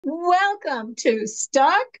Welcome to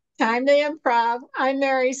Stuck Time to Improv. I'm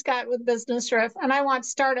Mary Scott with Business Riff, and I want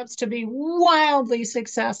startups to be wildly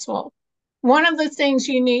successful. One of the things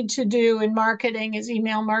you need to do in marketing is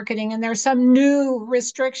email marketing, and there's some new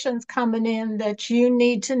restrictions coming in that you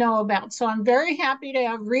need to know about. So I'm very happy to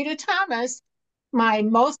have Rita Thomas, my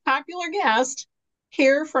most popular guest,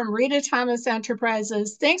 here from Rita Thomas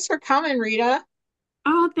Enterprises. Thanks for coming, Rita.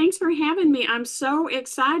 Oh, thanks for having me. I'm so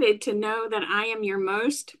excited to know that I am your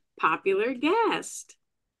most popular guest.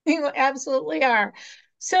 You absolutely are.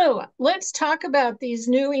 So let's talk about these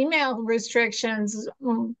new email restrictions.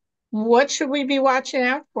 What should we be watching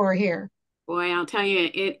out for here? Boy, I'll tell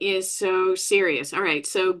you, it is so serious. All right,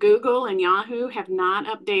 so Google and Yahoo have not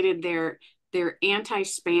updated their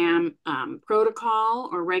anti-spam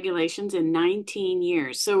protocol or regulations in 19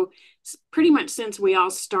 years. So pretty much since we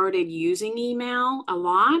all started using email a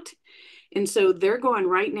lot, and so they're going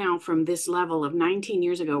right now from this level of 19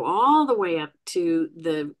 years ago all the way up to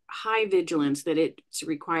the high vigilance that it's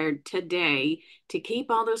required today to keep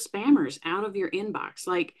all those spammers out of your inbox.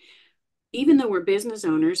 Like, even though we're business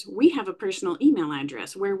owners, we have a personal email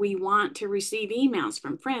address where we want to receive emails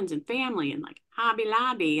from friends and family and like Hobby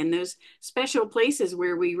Lobby and those special places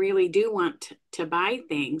where we really do want to buy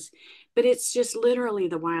things. But it's just literally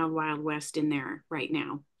the wild, wild west in there right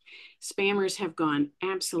now. Spammers have gone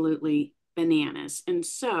absolutely bananas. And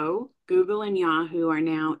so Google and Yahoo are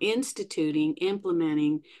now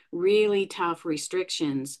implementing really tough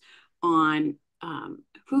restrictions on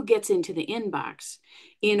who gets into the inbox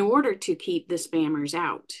in order to keep the spammers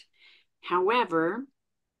out. However,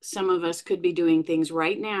 some of us could be doing things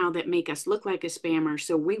right now that make us look like a spammer,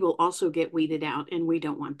 so we will also get weeded out, and we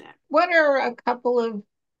don't want that. What are a couple of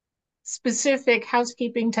specific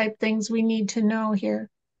housekeeping type things we need to know here?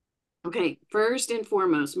 Okay, first and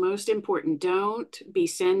foremost, most important, don't be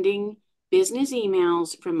sending business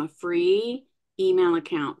emails from a free email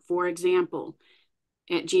account. For example,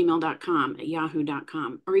 at gmail.com, at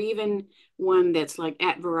yahoo.com, or even one that's like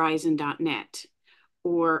at verizon.net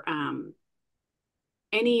or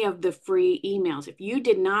any of the free emails. If you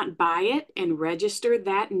did not buy it and register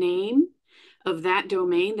that name of that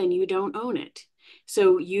domain, then you don't own it.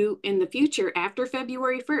 So you, in the future, after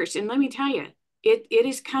February 1st, and let me tell you, it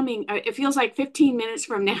is coming, it feels like 15 minutes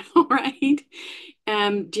from now, right?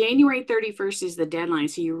 January 31st is the deadline.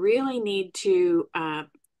 So you really need to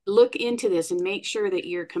look into this and make sure that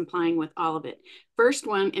you're complying with all of it. First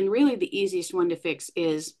one, and really the easiest one to fix,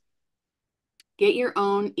 is get your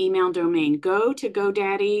own email domain. Go to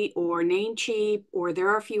GoDaddy or Namecheap, or there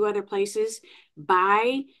are a few other places.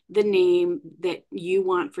 Buy the name that you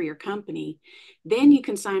want for your company. Then you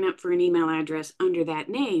can sign up for an email address under that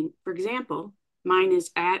name. For example, mine is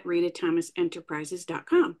at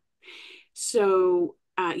ritathomasenterprises.com. So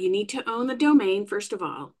you need to own the domain, first of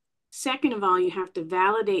all. Second of all, you have to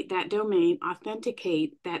validate that domain,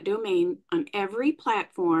 authenticate that domain on every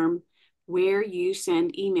platform where you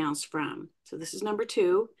send emails from. So this is number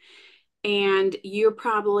two. And you're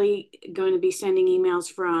probably going to be sending emails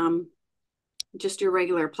from just your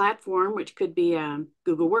regular platform, which could be a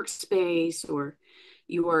Google Workspace or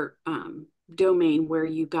your domain where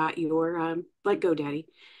you got your, like GoDaddy.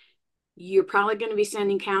 You're probably going to be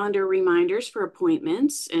sending calendar reminders for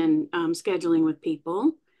appointments and scheduling with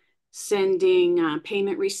people, sending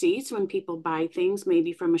payment receipts when people buy things,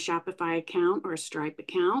 maybe from a Shopify account or a Stripe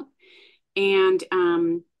account, and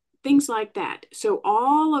things like that. So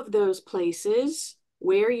all of those places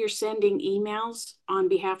where you're sending emails on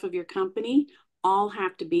behalf of your company all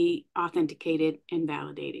have to be authenticated and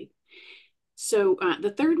validated. So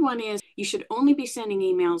the third one is you should only be sending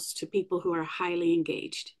emails to people who are highly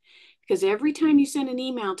engaged. Because every time you send an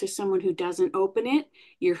email to someone who doesn't open it,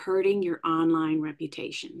 you're hurting your online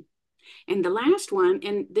reputation. And the last one,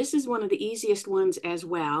 and this is one of the easiest ones as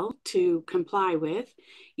well to comply with,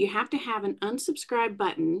 you have to have an unsubscribe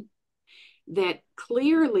button that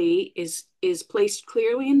clearly is placed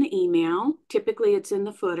clearly in the email. Typically it's in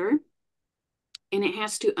the footer, and it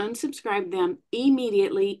has to unsubscribe them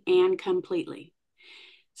immediately and completely.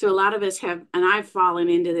 So a lot of us have, and I've fallen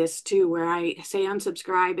into this too, where I say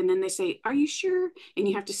unsubscribe and then they say, are you sure? And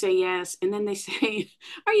you have to say yes. And then they say,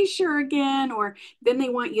 are you sure again? Or then they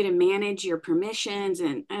want you to manage your permissions.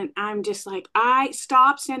 And I'm just like, I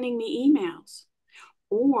stop sending me emails,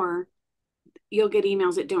 or you'll get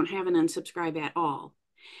emails that don't have an unsubscribe at all.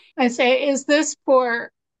 I say, is this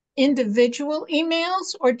for individual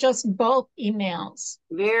emails or just bulk emails?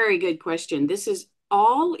 Very good question. This is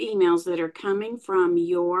all emails that are coming from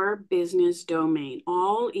your business domain,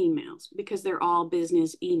 all emails, because they're all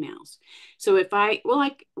business emails. So if well,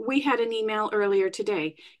 like we had an email earlier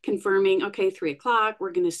today confirming, okay, 3 o'clock,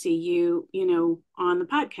 we're going to see you, on the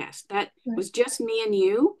podcast. That Right. was just me and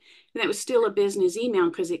you. And that was still a business email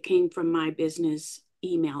because it came from my business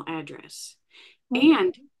email address. Okay.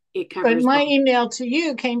 And it But covers my both. email to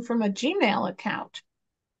you came from a Gmail account.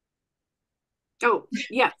 Oh,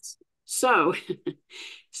 yes. So,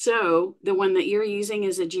 so the one that you're using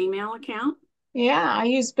is a Gmail account? Yeah, I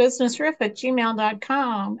use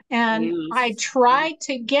businessriff@gmail.com. And I Yes. tried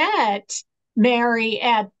to get Mary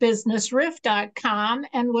at businessriff.com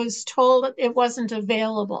and was told it wasn't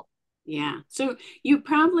available. Yeah. So you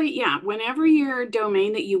probably, yeah, whenever your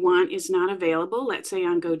domain that you want is not available, let's say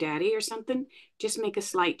on GoDaddy or something, just make a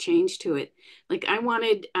slight change to it. Like I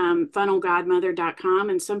wanted funnelgodmother.com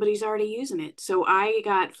and somebody's already using it. So I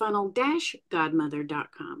got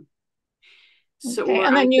funnel-godmother.com. So, Okay. or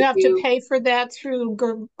And I then you could have to do, pay for that through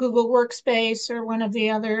Google Workspace or one of the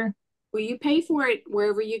other. well, you pay for it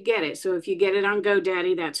wherever you get it. So if you get it on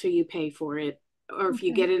GoDaddy, that's who you pay for it. Or if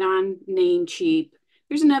you Okay. get it on Namecheap,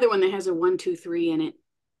 there's another one that has a 123 in it.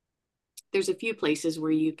 There's a few places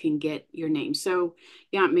where you can get your name. So,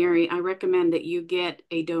 yeah, Mary, I recommend that you get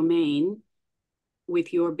a domain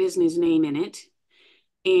with your business name in it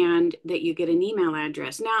and that you get an email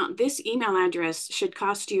address. Now, this email address should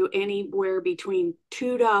cost you anywhere between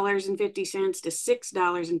 $2.50 to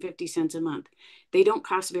 $6.50 a month. They don't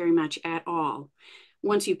cost very much at all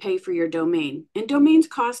once you pay for your domain. And domains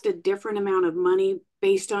cost a different amount of money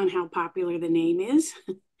based on how popular the name is.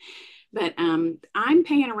 But I'm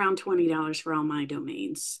paying around $20 for all my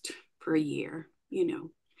domains per year.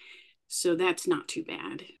 So that's not too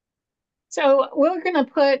bad. So we're going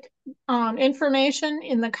to put information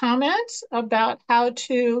in the comments about how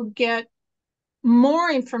to get more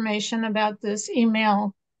information about this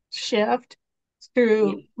email shift through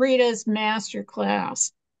Yeah. Rita's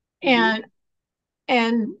masterclass. Mm-hmm. And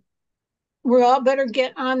and we all better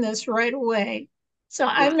get on this right away. So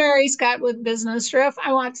Yeah. I'm Mary Scott with Business Riff.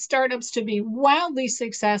 I want startups to be wildly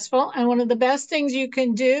successful. And one of the best things you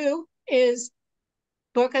can do is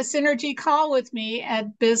book a synergy call with me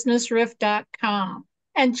at businessriff.com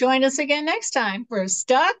and join us again next time for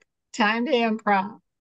Stuck, Time to Improv.